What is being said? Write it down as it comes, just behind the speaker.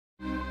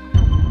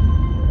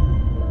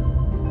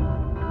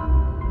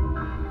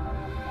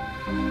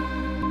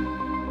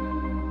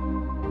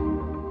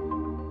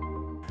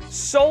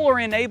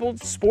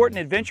solar-enabled sport and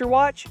adventure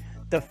watch,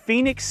 the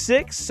Fenix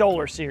 6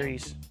 Solar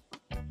Series.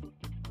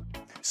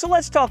 So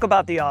let's talk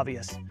about the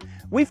obvious.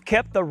 We've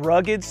kept the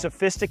rugged,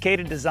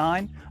 sophisticated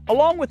design,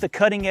 along with the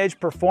cutting-edge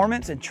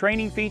performance and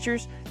training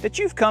features that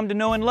you've come to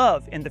know and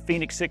love in the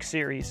Fenix 6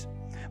 series.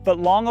 But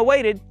long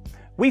awaited,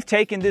 we've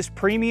taken this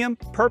premium,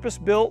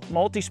 purpose-built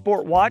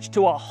multi-sport watch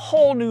to a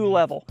whole new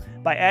level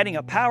by adding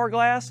a Power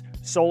Glass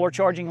solar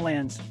charging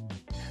lens.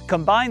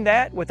 Combine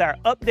that with our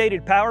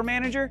updated Power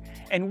Manager,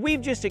 and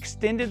we've just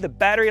extended the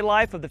battery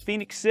life of the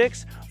Fenix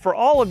 6 for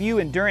all of you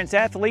endurance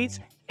athletes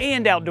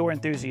and outdoor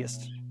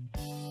enthusiasts.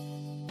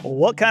 Well,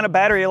 what kind of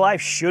battery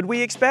life should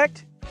we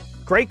expect?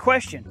 Great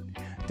question.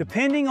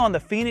 Depending on the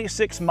Fenix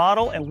 6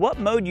 model and what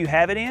mode you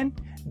have it in,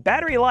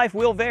 battery life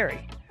will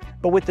vary.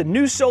 But with the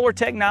new solar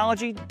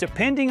technology,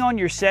 depending on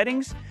your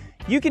settings,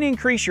 you can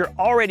increase your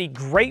already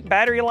great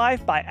battery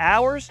life by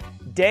hours,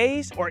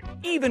 days, or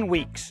even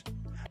weeks.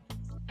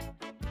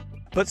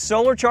 But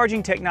solar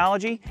charging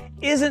technology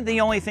isn't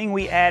the only thing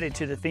we added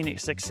to the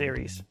Fenix 6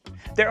 series.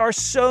 There are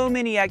so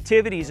many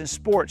activities and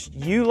sports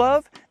you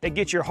love that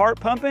get your heart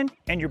pumping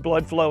and your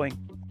blood flowing.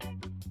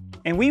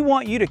 And we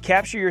want you to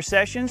capture your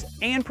sessions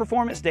and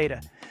performance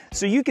data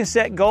so you can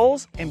set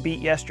goals and beat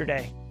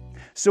yesterday.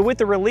 So with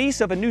the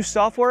release of a new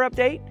software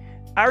update,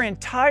 our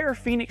entire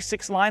Fenix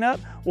 6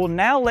 lineup will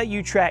now let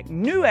you track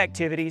new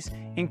activities,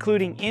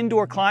 including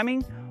indoor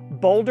climbing,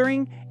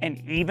 bouldering, and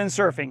even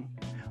surfing.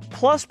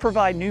 Plus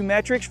provide new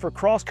metrics for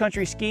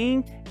cross-country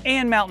skiing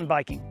and mountain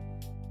biking.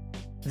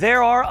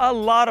 There are a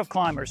lot of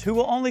climbers who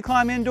will only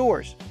climb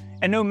indoors,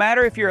 and no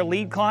matter if you're a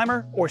lead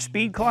climber or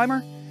speed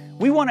climber,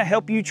 we want to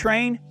help you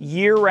train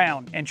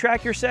year-round and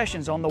track your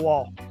sessions on the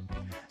wall.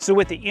 So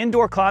with the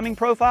indoor climbing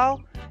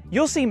profile,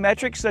 you'll see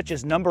metrics such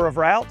as number of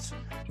routes,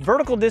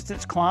 vertical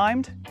distance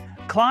climbed,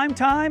 climb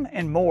time,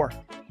 and more.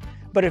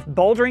 But if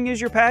bouldering is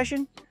your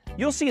passion,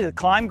 you'll see the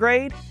climb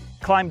grade,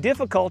 climb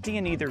difficulty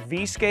in either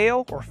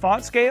V-scale or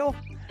font scale,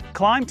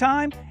 climb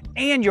time,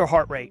 and your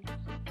heart rate.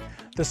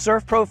 The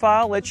surf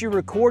profile lets you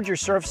record your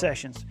surf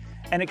sessions,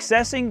 and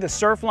accessing the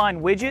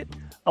Surfline widget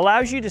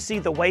allows you to see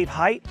the wave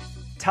height,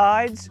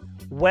 tides,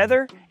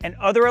 weather, and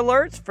other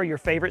alerts for your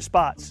favorite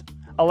spots,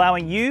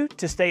 allowing you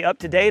to stay up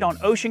to date on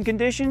ocean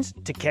conditions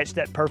to catch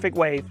that perfect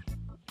wave.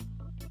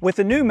 With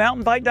the new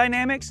mountain bike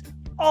dynamics,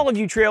 all of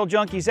you trail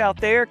junkies out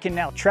there can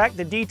now track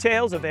the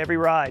details of every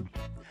ride.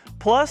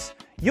 Plus,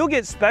 you'll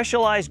get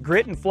specialized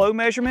grit and flow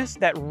measurements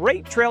that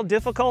rate trail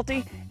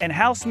difficulty and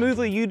how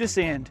smoothly you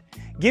descend,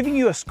 giving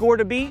you a score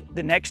to beat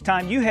the next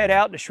time you head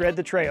out to shred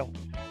the trail.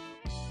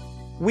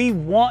 We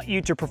want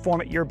you to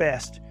perform at your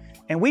best,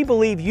 and we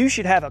believe you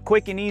should have a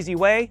quick and easy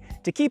way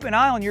to keep an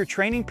eye on your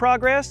training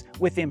progress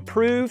with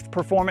improved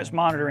performance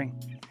monitoring.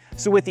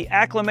 So with the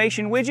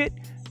Acclimation widget,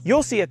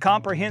 you'll see a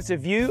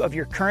comprehensive view of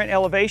your current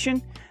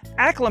elevation,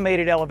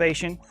 acclimated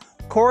elevation,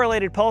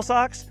 correlated pulse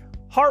ox,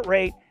 heart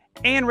rate,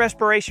 and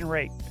respiration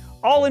rate,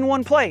 all in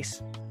one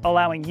place,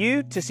 allowing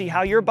you to see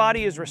how your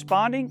body is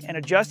responding and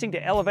adjusting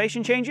to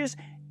elevation changes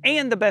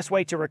and the best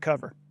way to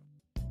recover.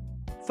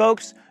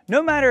 Folks,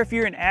 no matter if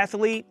you're an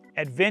athlete,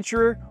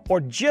 adventurer, or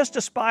just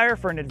aspire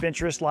for an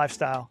adventurous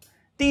lifestyle,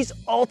 these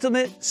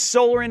ultimate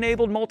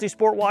solar-enabled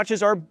multi-sport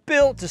watches are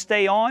built to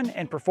stay on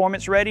and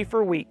performance ready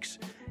for weeks,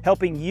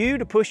 helping you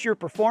to push your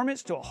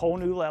performance to a whole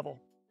new level.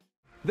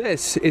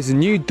 This is a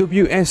new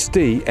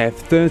WSD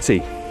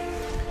F30.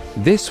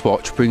 This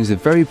watch brings the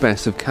very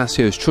best of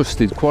Casio's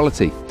trusted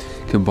quality,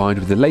 combined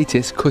with the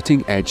latest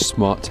cutting-edge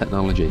smart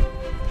technology.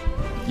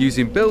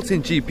 Using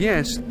built-in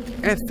GPS,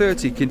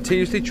 F30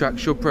 continuously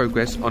tracks your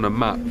progress on a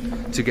map,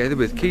 together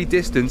with key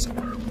distance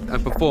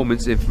and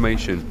performance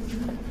information.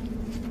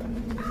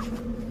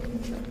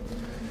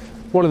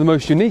 One of the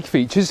most unique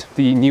features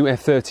the new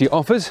F30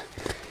 offers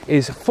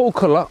is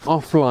full-colour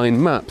offline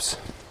maps.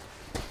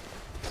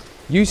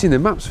 Using the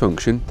Maps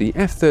function, the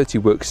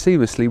F30 works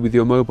seamlessly with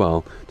your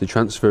mobile to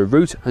transfer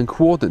route and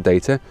coordinate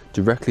data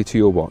directly to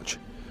your watch.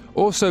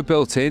 Also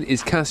built in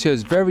is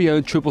Casio's very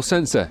own triple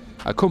sensor,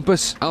 a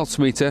compass,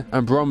 altimeter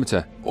and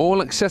barometer,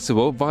 all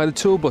accessible via the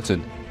tool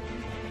button.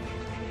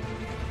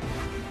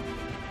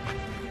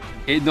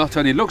 It not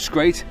only looks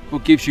great,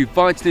 but gives you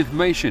vital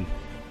information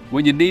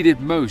when you need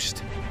it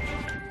most.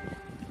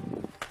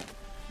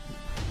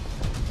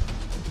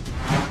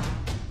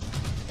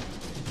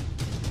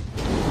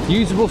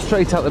 Usable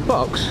straight out the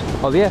box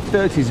are the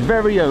F30's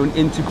very own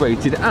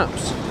integrated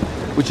apps,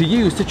 which are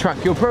used to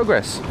track your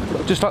progress,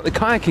 just like the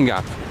kayaking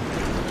app.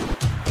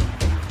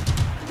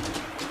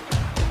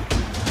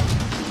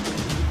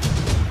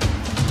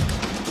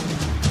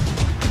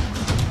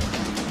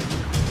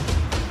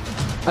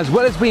 As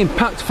well as being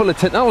packed full of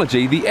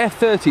technology, the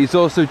F30 is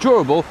also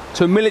durable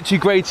to a military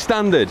grade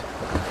standard.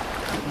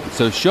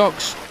 So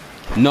shocks,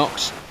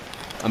 knocks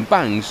and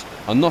bangs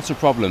are not a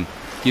problem,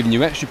 giving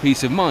you extra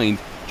peace of mind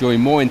during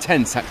more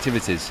intense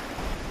activities.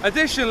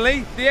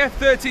 Additionally, the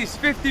F30 is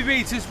 50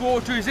 metres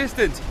water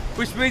resistant,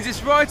 which means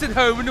it's right at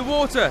home in the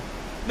water,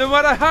 no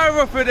matter how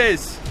rough it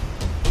is.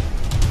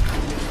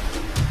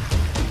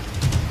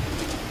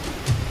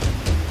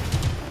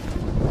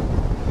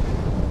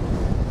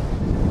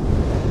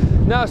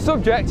 Now, a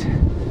subject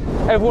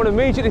everyone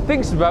immediately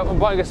thinks about when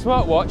buying a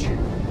smartwatch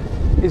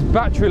is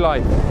battery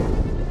life.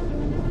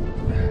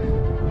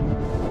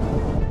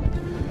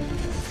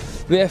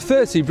 The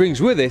F30 brings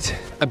with it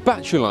a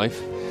battery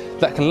life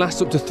that can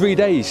last up to 3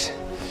 days,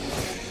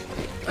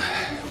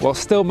 while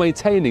still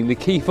maintaining the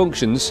key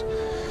functions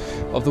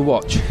of the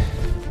watch.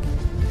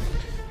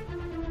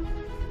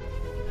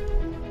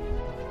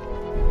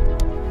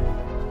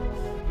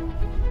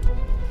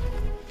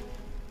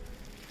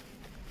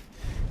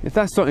 If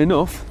that's not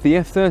enough, the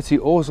F30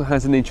 also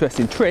has an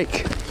interesting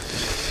trick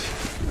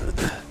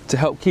to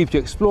help keep you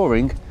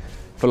exploring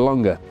for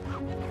longer.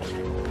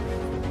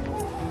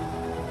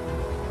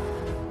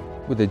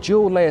 With a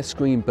dual layer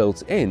screen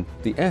built in,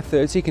 the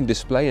F30 can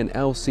display an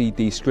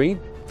LCD screen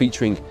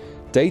featuring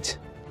date,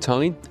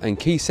 time and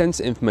key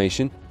sensor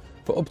information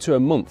for up to a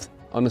month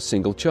on a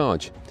single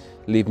charge,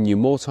 leaving you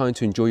more time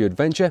to enjoy your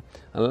adventure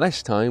and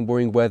less time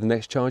worrying where the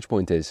next charge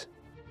point is.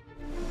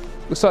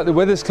 Looks like the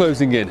weather's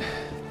closing in.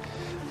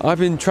 I've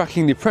been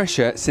tracking the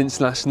pressure since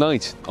last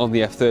night on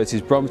the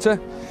F30's barometer.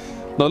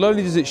 Not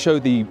only does it show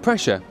the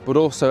pressure, but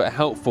also a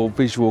helpful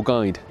visual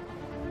guide.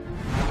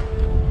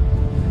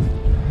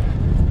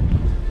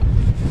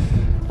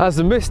 As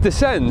the mist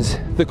descends,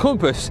 the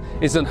compass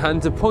is on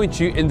hand to point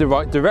you in the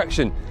right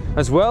direction,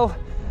 as well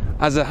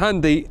as a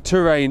handy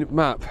terrain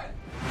map.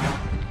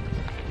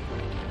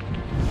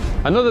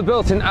 Another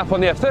built-in app on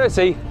the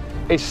F30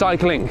 is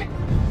cycling.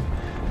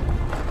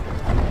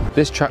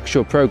 This tracks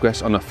your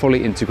progress on a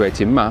fully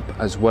integrated map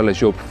as well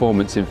as your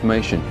performance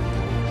information.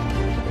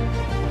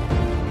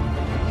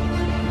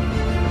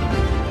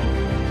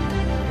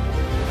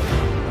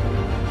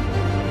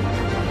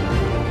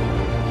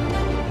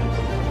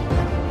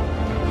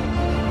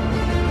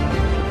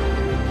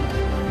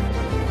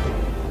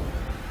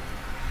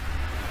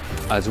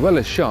 As well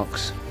as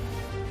shocks,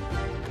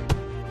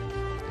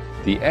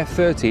 the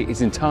F30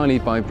 is entirely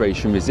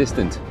vibration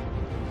resistant,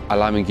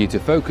 allowing you to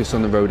focus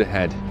on the road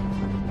ahead.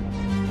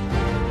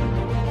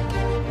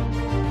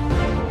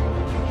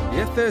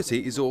 The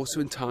F30 is also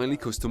entirely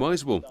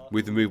customizable,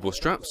 with removable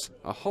straps,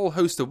 a whole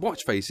host of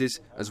watch faces,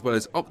 as well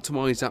as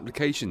optimized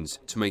applications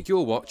to make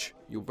your watch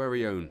your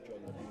very own.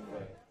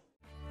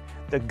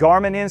 The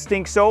Garmin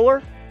Instinct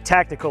Solar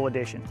Tactical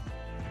Edition.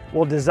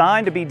 Well,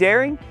 designed to be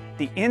daring,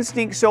 the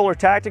Instinct Solar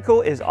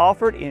Tactical is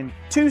offered in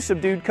 2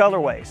 subdued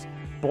colorways,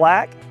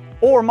 black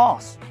or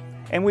moss.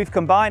 And we've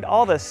combined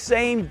all the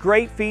same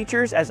great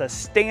features as a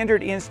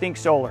standard Instinct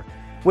Solar,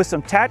 with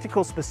some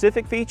tactical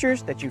specific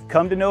features that you've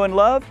come to know and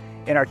love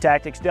in our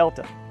Tactics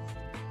Delta.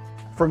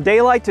 From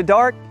daylight to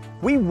dark,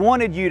 we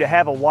wanted you to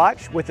have a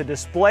watch with a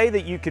display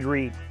that you could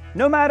read,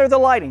 no matter the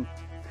lighting.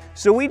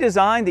 So we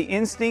designed the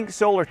Instinct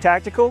Solar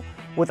Tactical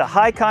with a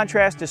high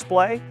contrast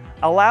display,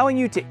 allowing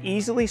you to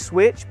easily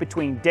switch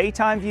between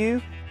daytime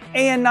view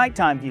and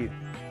nighttime view.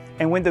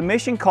 And when the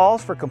mission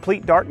calls for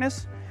complete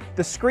darkness,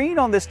 the screen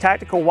on this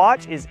tactical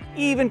watch is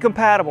even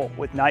compatible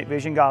with night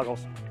vision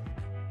goggles.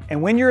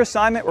 And when your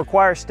assignment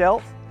requires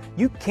stealth,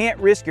 you can't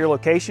risk your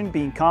location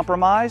being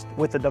compromised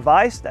with a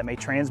device that may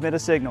transmit a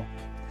signal.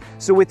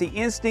 So with the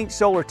Instinct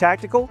Solar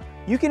Tactical,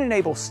 you can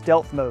enable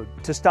stealth mode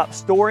to stop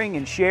storing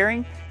and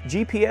sharing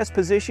GPS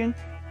position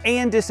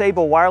and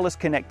disable wireless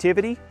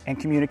connectivity and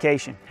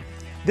communication.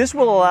 This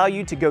will allow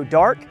you to go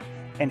dark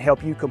and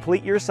help you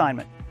complete your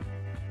assignment.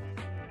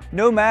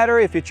 No matter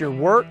if it's your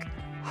work,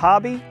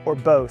 hobby, or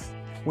both,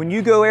 when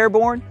you go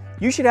airborne,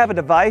 you should have a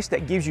device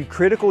that gives you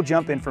critical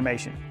jump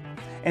information.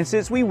 And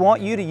since we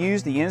want you to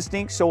use the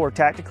Instinct Solar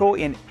Tactical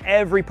in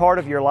every part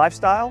of your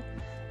lifestyle,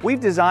 we've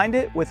designed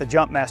it with a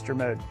Jump Master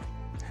mode.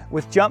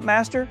 With Jump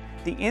Master,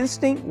 the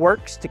Instinct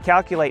works to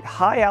calculate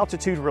high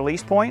altitude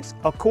release points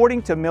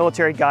according to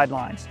military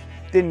guidelines,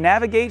 then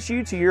navigates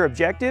you to your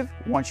objective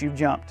once you've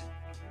jumped.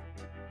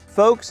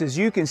 Folks, as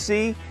you can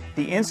see,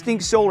 the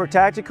Instinct Solar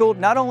Tactical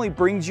not only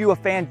brings you a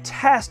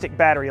fantastic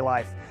battery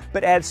life,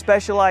 but adds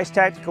specialized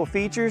tactical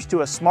features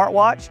to a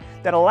smartwatch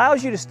that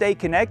allows you to stay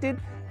connected,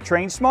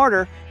 train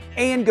smarter,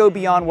 and go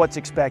beyond what's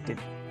expected.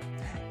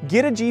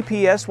 Get a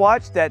GPS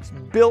watch that's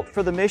built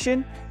for the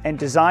mission and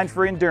designed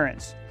for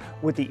endurance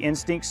with the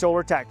Instinct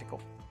Solar Tactical.